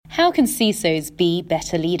How can CISOs be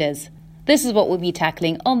better leaders? This is what we'll be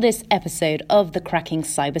tackling on this episode of the Cracking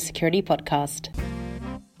Cybersecurity Podcast.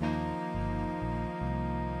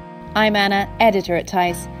 I'm Anna, editor at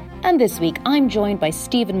TICE, and this week I'm joined by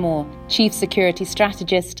Stephen Moore, Chief Security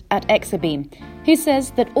Strategist at Exabeam, who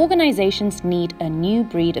says that organizations need a new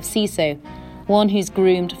breed of CISO, one who's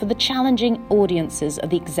groomed for the challenging audiences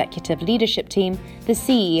of the executive leadership team, the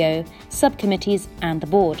CEO, subcommittees, and the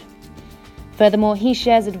board. Furthermore, he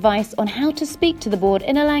shares advice on how to speak to the board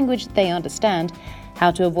in a language they understand,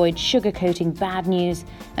 how to avoid sugarcoating bad news,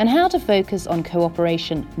 and how to focus on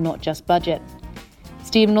cooperation, not just budget.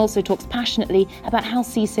 Stephen also talks passionately about how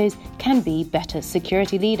CISOs can be better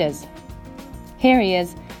security leaders. Here he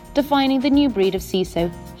is, defining the new breed of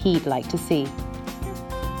CISO he'd like to see.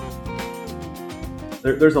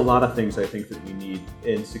 There's a lot of things I think that we need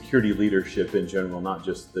in security leadership in general, not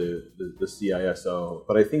just the CISO.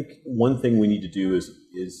 But I think one thing we need to do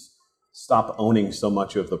is stop owning so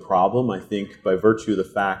much of the problem. I think by virtue of the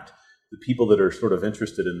fact the people that are sort of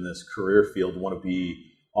interested in this career field want to be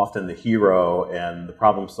often the hero and the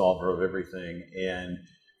problem solver of everything. And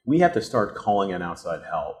we have to start calling in outside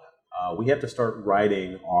help. We have to start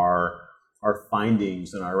writing our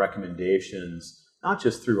findings and our recommendations, not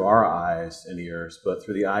just through our eyes and ears, but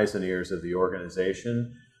through the eyes and ears of the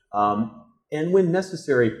organization. And when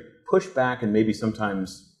necessary, push back and maybe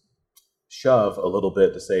sometimes shove a little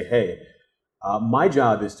bit to say, hey, my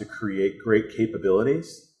job is to create great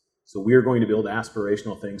capabilities. So we are going to build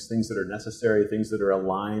aspirational things that are necessary, things that are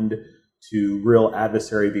aligned to real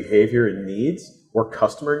adversary behavior and needs, or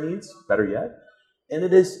customer needs, better yet. And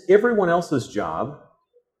it is everyone else's job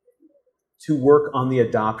to work on the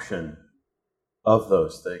adoption of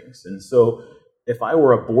those things. And so if I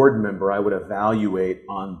were a board member, I would evaluate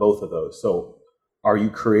on both of those. So are you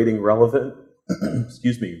creating relevant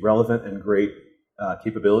and great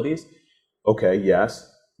capabilities? Okay,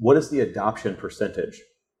 yes. What is the adoption percentage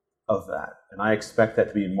of that? And I expect that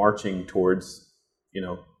to be marching towards,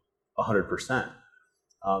 100%.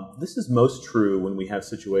 This is most true when we have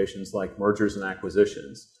situations like mergers and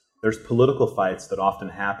acquisitions. There's political fights that often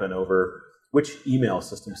happen over which email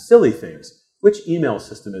system, silly things. Which email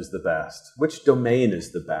system is the best? Which domain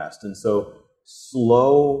is the best? And so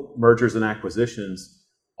slow mergers and acquisitions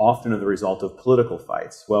often are the result of political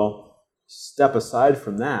fights. Well, step aside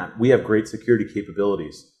from that, we have great security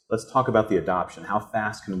capabilities. Let's talk about the adoption. How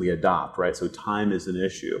fast can we adopt, right? So time is an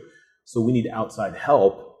issue. So we need outside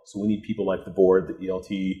help. So we need people like the board, the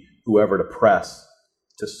ELT, whoever to press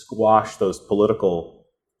to squash those political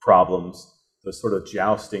problems, those sort of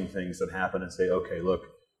jousting things that happen and say, okay, look,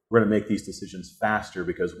 we're going to make these decisions faster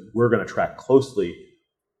because we're going to track closely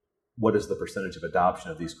what is the percentage of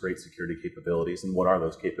adoption of these great security capabilities and what are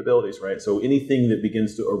those capabilities, right? So anything that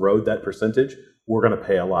begins to erode that percentage, we're going to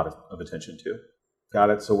pay a lot of attention to. Got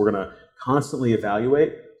it? So we're going to constantly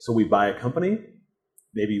evaluate. So we buy a company,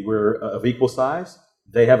 maybe we're of equal size.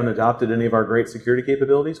 They haven't adopted any of our great security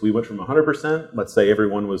capabilities. We went from 100%, let's say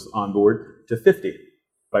everyone was on board, to 50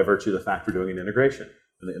 by virtue of the fact we're doing an integration.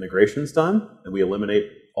 And the integration's done, and we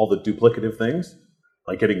eliminate all the duplicative things,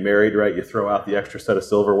 like getting married, right? You throw out the extra set of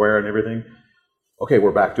silverware and everything. Okay,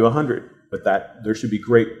 we're back to 100. But there should be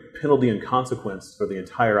great penalty and consequence for the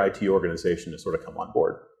entire IT organization to sort of come on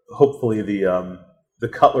board. Hopefully the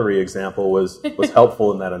cutlery example was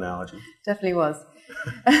helpful in that analogy. Definitely was.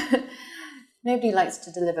 Nobody likes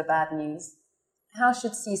to deliver bad news. How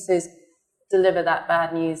should CISOs deliver that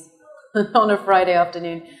bad news on a Friday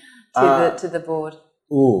afternoon to the board?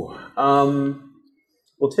 Well,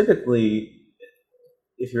 typically,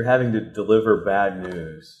 if you're having to deliver bad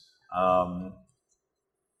news,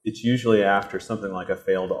 it's usually after something like a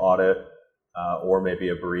failed audit or maybe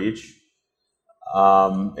a breach.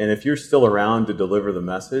 And if you're still around to deliver the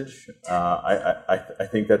message, I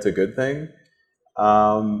think that's a good thing.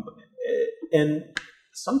 And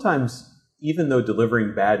sometimes, even though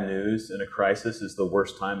delivering bad news in a crisis is the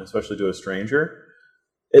worst time, especially to a stranger,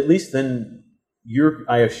 at least then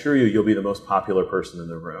I assure you'll be the most popular person in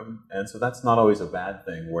the room. And so that's not always a bad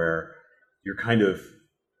thing, where you're kind of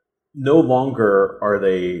no longer are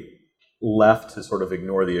they left to sort of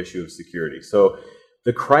ignore the issue of security. So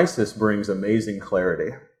the crisis brings amazing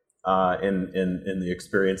clarity in the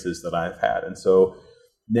experiences that I've had. And so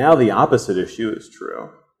now the opposite issue is true.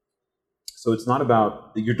 So it's not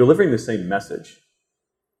about, you're delivering the same message,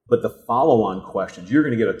 but the follow-on questions, you're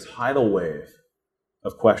going to get a tidal wave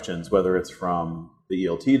of questions, whether it's from the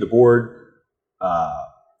ELT, the board,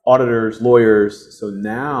 auditors, lawyers. So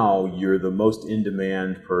now you're the most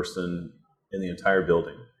in-demand person in the entire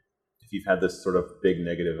building if you've had this sort of big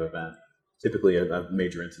negative event, typically a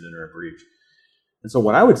major incident or a breach. And so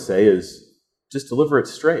what I would say is just deliver it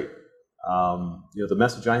straight. The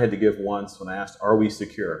message I had to give once when I asked, are we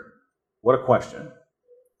secure? What a question.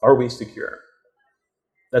 Are we secure?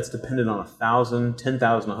 That's dependent on 1,000,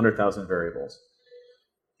 10,000, 100,000 variables.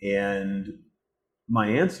 And my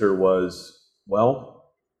answer was,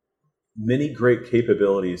 well, many great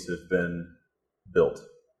capabilities have been built.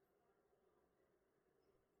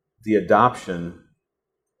 The adoption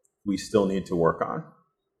we still need to work on.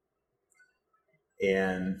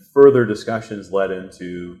 And further discussions led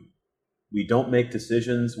into, we don't make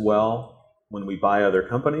decisions well when we buy other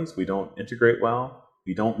companies, we don't integrate well,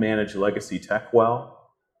 we don't manage legacy tech well.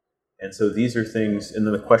 And so these are things, and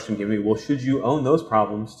then the question gave me, well, should you own those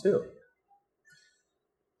problems too?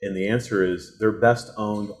 And the answer is, they're best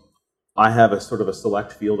owned. I have a sort of a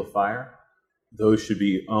select field of fire. Those should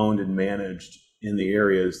be owned and managed in the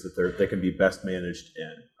areas that they can be best managed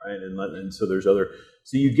in, right? And so there's other,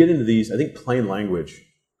 so you get into these, I think plain language.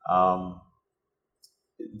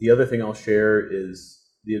 The other thing I'll share is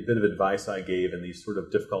the bit of advice I gave in these sort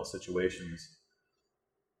of difficult situations.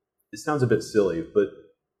 It sounds a bit silly, but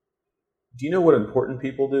do you know what important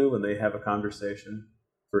people do when they have a conversation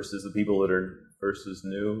versus the people that are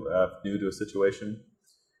new to a situation?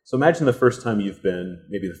 So imagine the first time you've been,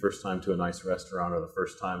 maybe the first time to a nice restaurant or the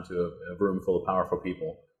first time to a room full of powerful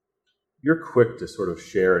people. You're quick to sort of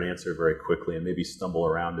share and answer very quickly and maybe stumble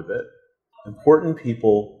around a bit. Important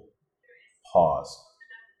people pause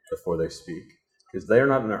before they speak because they're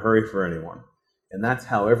not in a hurry for anyone. And that's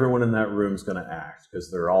how everyone in that room is going to act because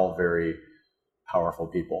they're all very powerful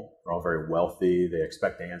people. They're all very wealthy. They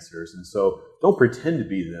expect answers. And so don't pretend to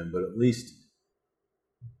be them, but at least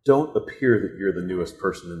don't appear that you're the newest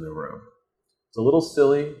person in the room. It's a little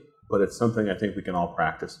silly, but it's something I think we can all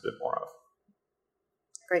practice a bit more of.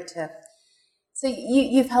 Great tip. So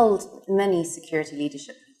you've held many security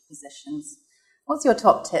leadership positions. What's your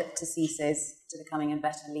top tip to CISOs to becoming a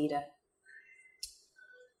better leader?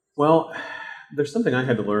 Well, there's something I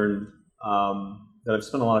had to learn that I've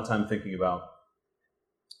spent a lot of time thinking about.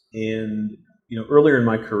 And earlier in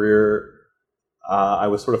my career, I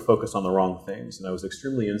was sort of focused on the wrong things, and I was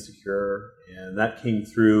extremely insecure, and that came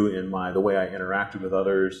through in the way I interacted with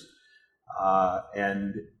others, I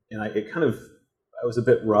was a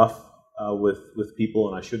bit rough with people,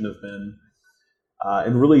 and I shouldn't have been,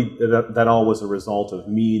 and really that all was a result of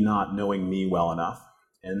me not knowing me well enough.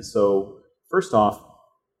 And so, first off,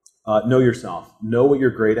 know yourself, know what you're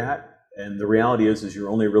great at, and the reality is you're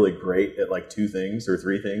only really great at like 2 things or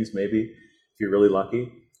 3 things, maybe if you're really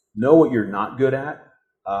lucky. Know what you're not good at,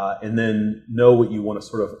 and then know what you want to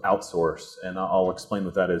sort of outsource. And I'll explain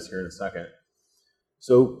what that is here in a second.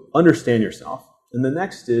 So understand yourself. And the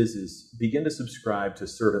next is begin to subscribe to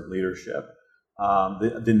servant leadership,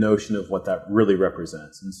 the notion of what that really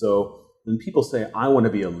represents. And so when people say, I want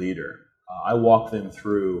to be a leader, I walk them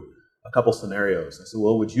through a couple scenarios. I say,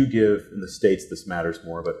 well, would you give, in the States this matters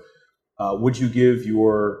more, but would you give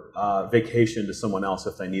your vacation to someone else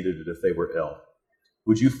if they needed it, if they were ill?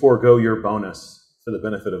 Would you forego your bonus for the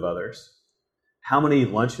benefit of others? How many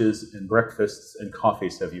lunches and breakfasts and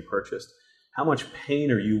coffees have you purchased? How much pain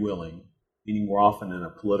are you willing, meaning more often in a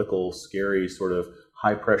political, scary, sort of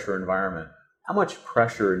high-pressure environment, how much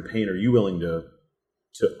pressure and pain are you willing to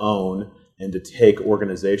own and to take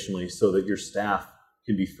organizationally so that your staff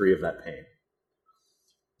can be free of that pain?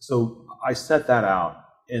 So I set that out.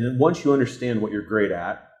 And then once you understand what you're great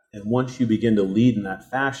at, and once you begin to lead in that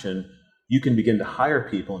fashion, you can begin to hire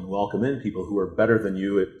people and welcome in people who are better than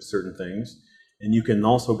you at certain things. And you can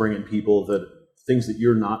also bring in people things that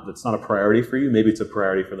you're not, that's not a priority for you, maybe it's a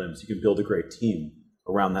priority for them. So you can build a great team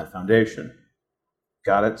around that foundation.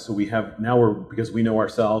 Got it? So because we know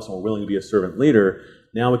ourselves and we're willing to be a servant leader,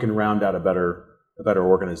 now we can round out a better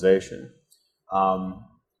organization.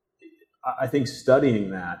 I think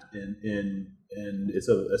studying that and it's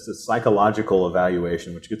a psychological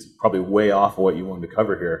evaluation, which gets probably way off of what you wanted to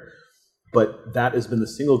cover here. But that has been the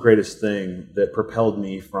single greatest thing that propelled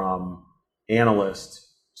me from analyst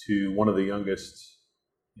to one of the youngest,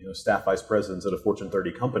 staff vice presidents at a Fortune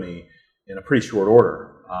 30 company in a pretty short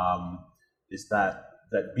order. Is that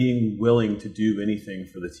being willing to do anything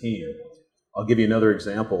for the team? I'll give you another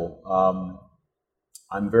example.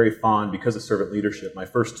 I'm very fond, because of servant leadership, my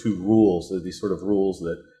first 2 rules are these sort of rules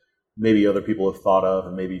that maybe other people have thought of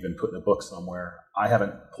and maybe even put in a book somewhere. I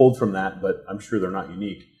haven't pulled from that, but I'm sure they're not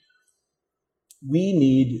unique. We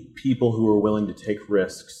need people who are willing to take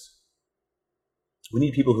risks. We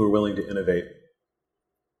need people who are willing to innovate.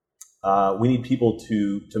 We need people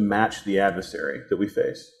to match the adversary that we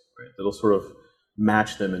face, right? That'll sort of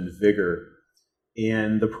match them in vigor.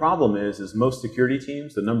 And the problem is most security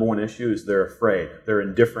teams, the number one issue is they're afraid. They're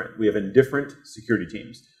indifferent. We have indifferent security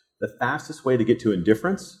teams. The fastest way to get to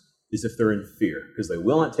indifference is if they're in fear, because they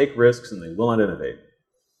will not take risks and they will not innovate.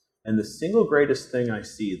 And the single greatest thing I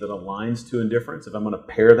see that aligns to indifference, if I'm going to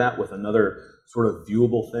pair that with another sort of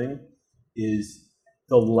viewable thing, is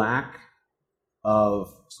the lack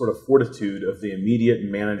of sort of fortitude of the immediate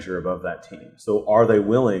manager above that team. So are they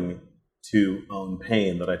willing to own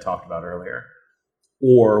pain that I talked about earlier?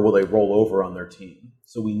 Or will they roll over on their team?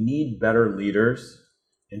 So we need better leaders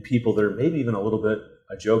and people that are maybe even a little bit,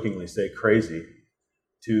 I jokingly say, crazy,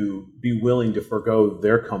 to be willing to forego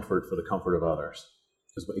their comfort for the comfort of others.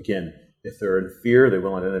 Because again, if they're in fear, they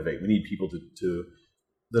will not innovate. We need people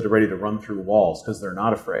that are ready to run through walls because they're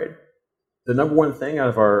not afraid. The number one thing out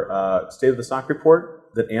of our State of the SOC report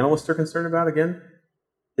that analysts are concerned about, again,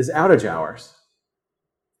 is outage hours.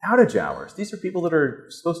 Outage hours. These are people that are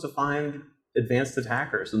supposed to find advanced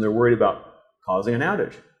attackers, and they're worried about causing an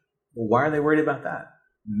outage. Well, why are they worried about that?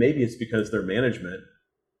 Maybe it's because their management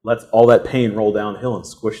lets all that pain roll downhill and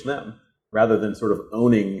squish them, rather than sort of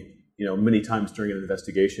owning, many times during an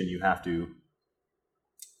investigation, you have to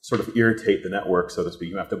sort of irritate the network, so to speak.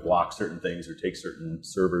 You have to block certain things or take certain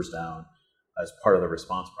servers down as part of the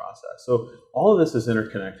response process. So all of this is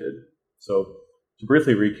interconnected. So to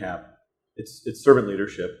briefly recap, it's servant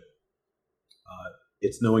leadership.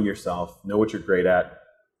 It's knowing yourself, know what you're great at,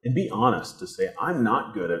 and be honest to say, I'm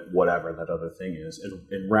not good at whatever that other thing is,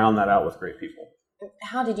 and round that out with great people.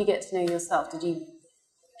 How did you get to know yourself? Did you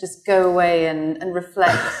just go away and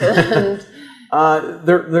reflect? And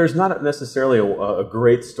there's not necessarily a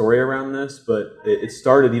great story around this, but it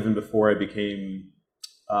started even before I became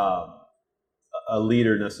a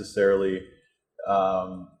leader necessarily,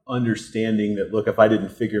 understanding that, look, if I didn't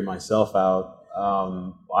figure myself out,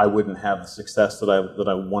 I wouldn't have the success that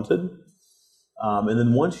I wanted. And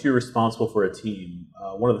then once you're responsible for a team,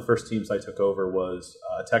 one of the first teams I took over was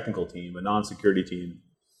a technical team, a non-security team,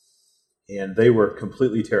 and they were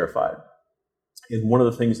completely terrified. And one of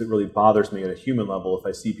the things that really bothers me at a human level, if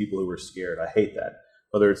I see people who are scared, I hate that.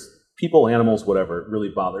 Whether it's people, animals, whatever, it really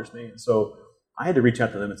bothers me. And so I had to reach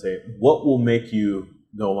out to them and say, what will make you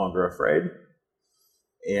no longer afraid?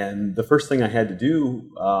 And the first thing I had to do,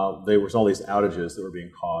 there was all these outages that were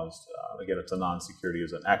being caused. Again, it's a non-security,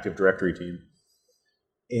 it's an Active Directory team.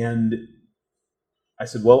 And I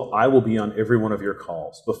said, well, I will be on every one of your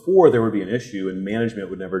calls. Before, there would be an issue and management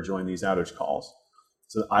would never join these outage calls.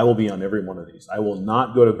 So I will be on every one of these. I will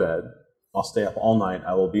not go to bed. I'll stay up all night.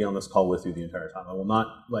 I will be on this call with you the entire time. I will not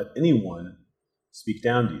let anyone speak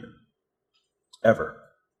down to you, ever.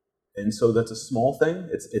 And so that's a small thing.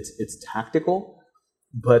 It's tactical.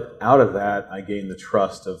 But out of that, I gained the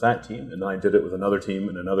trust of that team. And then I did it with another team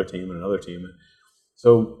and another team and another team.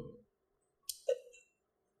 So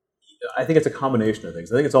I think it's a combination of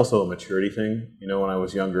things. I think it's also a maturity thing. When I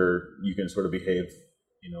was younger, you can sort of behave,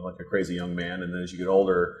 like a crazy young man. And then as you get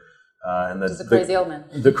older, and then crazy old man.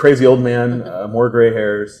 The crazy old man, more gray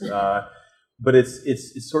hairs. But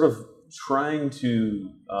it's sort of trying to,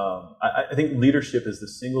 I think leadership is the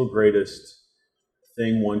single greatest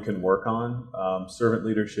thing one can work on. Servant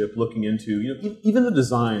leadership, looking into, even the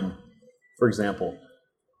design, for example.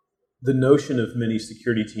 The notion of many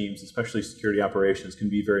security teams, especially security operations, can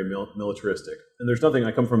be very militaristic. And there's nothing,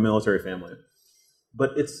 I come from a military family,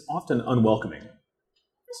 but it's often unwelcoming.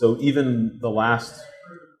 So even the last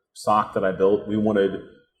SOC that I built, we wanted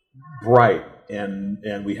bright,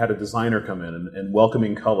 and we had a designer come in and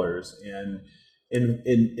welcoming colors, and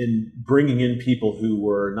in bringing in people who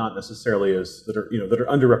were not necessarily that are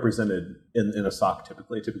underrepresented in a SOC,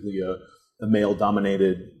 typically a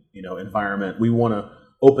male-dominated environment. We want to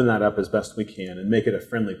open that up as best we can and make it a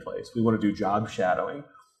friendly place. We want to do job shadowing,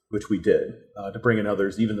 which we did, to bring in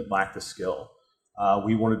others even that lack the skill.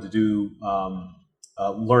 We wanted to do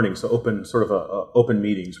learning, so open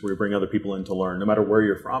meetings where we bring other people in to learn. No matter where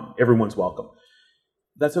you're from, everyone's welcome.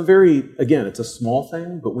 That's it's a small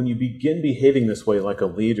thing, but when you begin behaving this way like a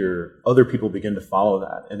leader, other people begin to follow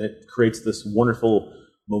that, and it creates this wonderful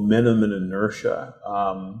momentum and inertia,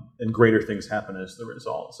 and greater things happen as the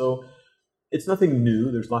result. So it's nothing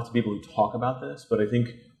new. There's lots of people who talk about this, but I think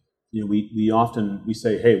we often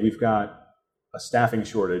say, hey, we've got a staffing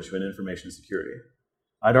shortage in information security.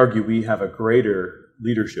 I'd argue we have a greater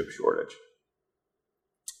leadership shortage.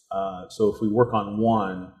 So if we work on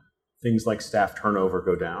one, things like staff turnover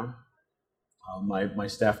go down. My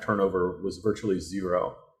staff turnover was virtually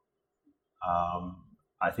zero.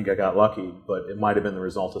 I think I got lucky, but it might have been the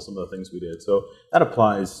result of some of the things we did. So that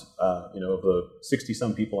applies, of the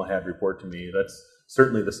 60-some people I had report to me, that's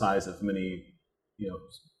certainly the size of many,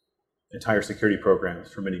 entire security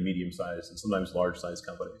programs for many medium-sized and sometimes large-sized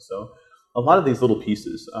companies. So a lot of these little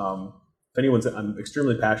pieces. If anyone's, I'm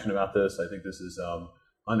extremely passionate about this. I think this is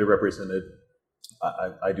underrepresented.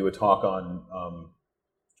 I do a talk on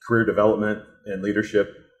career development and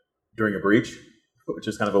leadership during a breach, which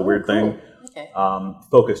is kind of a weird thing. Okay.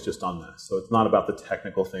 Focused just on this. So it's not about the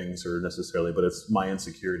technical things or necessarily, but it's my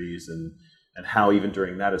insecurities and how even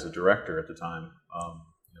during that as a director at the time,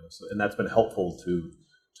 and that's been helpful to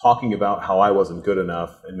talking about how I wasn't good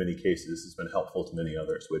enough in many cases has been helpful to many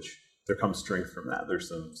others, which there comes strength from that. There's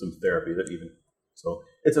some therapy that even, so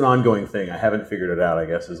it's an ongoing thing. I haven't figured it out, I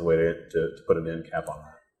guess, is a way to put an end cap on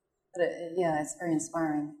that. But it's very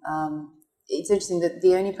inspiring. It's interesting that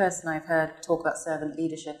the only person I've heard talk about servant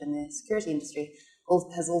leadership in the security industry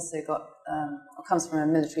has also got, or comes from a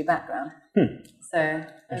military background. So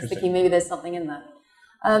I was thinking maybe there's something in that.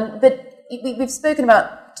 But we've spoken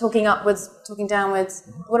about talking upwards, talking downwards.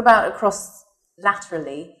 What about across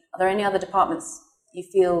laterally? Are there any other departments you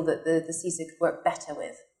feel that the CISO could work better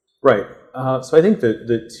with? Right. So I think that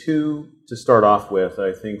the two to start off with,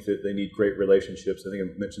 I think that they need great relationships. I think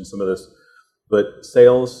I mentioned some of this, but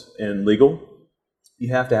sales and legal,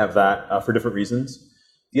 you have to have that for different reasons.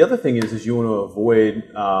 The other thing is you want to avoid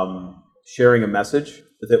sharing a message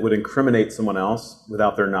that would incriminate someone else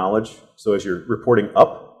without their knowledge. So as you're reporting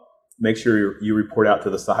up, make sure you report out to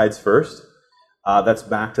the sides first. That's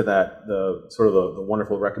back to that the the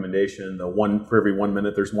wonderful recommendation, the one for every 1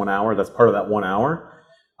 minute there's 1 hour. That's part of that 1 hour.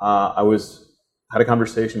 I had a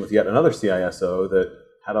conversation with yet another CISO that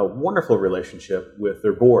had a wonderful relationship with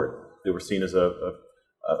their board. They were seen as a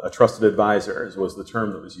trusted advisor, as was the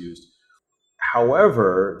term that was used.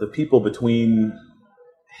 However, the people between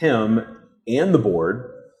him and the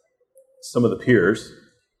board, some of the peers,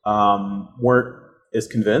 weren't as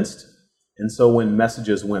convinced. And so when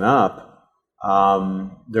messages went up,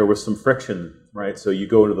 there was some friction, right? So you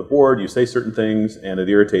go to the board, you say certain things, and it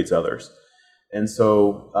irritates others. And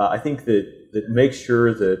so I think that make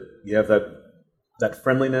sure that you have that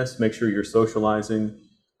friendliness, make sure you're socializing,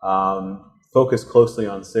 focus closely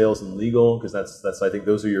on sales and legal, because that's I think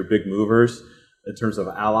those are your big movers in terms of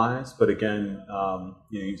allies. But again,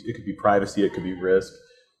 it could be privacy, it could be risk.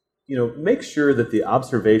 Make sure that the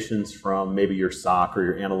observations from maybe your SOC or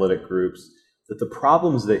your analytic groups, that the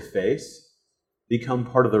problems they face become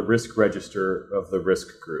part of the risk register of the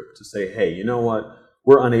risk group to say, hey, you know what?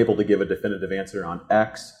 We're unable to give a definitive answer on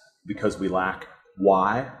X because we lack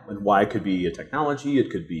Y, and Y could be a technology, it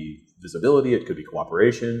could be visibility, it could be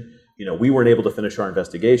cooperation. We weren't able to finish our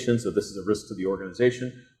investigation, so this is a risk to the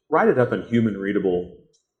organization. Write it up in human readable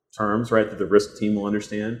terms, right, that the risk team will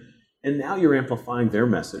understand. And now you're amplifying their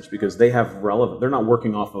message because they have they're not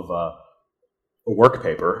working off of a work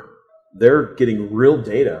paper. They're getting real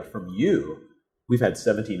data from you. We've had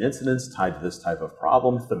 17 incidents tied to this type of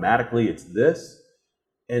problem. Thematically, it's this.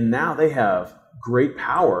 And now they have great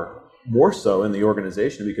power, more so in the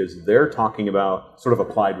organization, because they're talking about sort of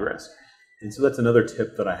applied risk. And so that's another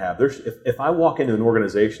tip that I have. If I walk into an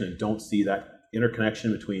organization and don't see that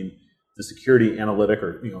interconnection between the security analytic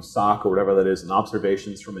or SOC or whatever that is, and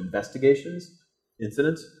observations from investigations,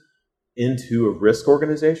 incidents, into a risk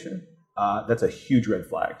organization, that's a huge red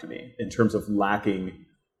flag to me in terms of lacking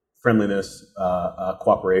friendliness,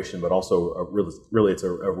 cooperation, but also really it's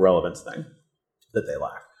a relevance thing that they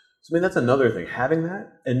lack. So that's another thing, having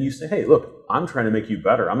that, and you say, hey, look, I'm trying to make you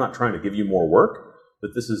better. I'm not trying to give you more work,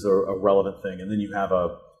 but this is a relevant thing. And then you have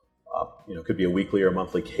could be a weekly or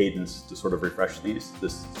monthly cadence to sort of refresh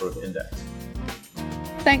this sort of index.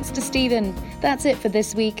 Thanks to Stephen. That's it for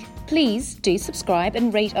this week. Please do subscribe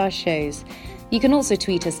and rate our shows. You can also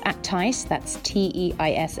tweet us at TISS, that's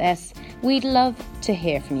TEISS. We'd love to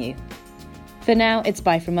hear from you. For now, it's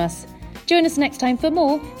bye from us. Join us next time for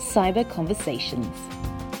more cyber conversations.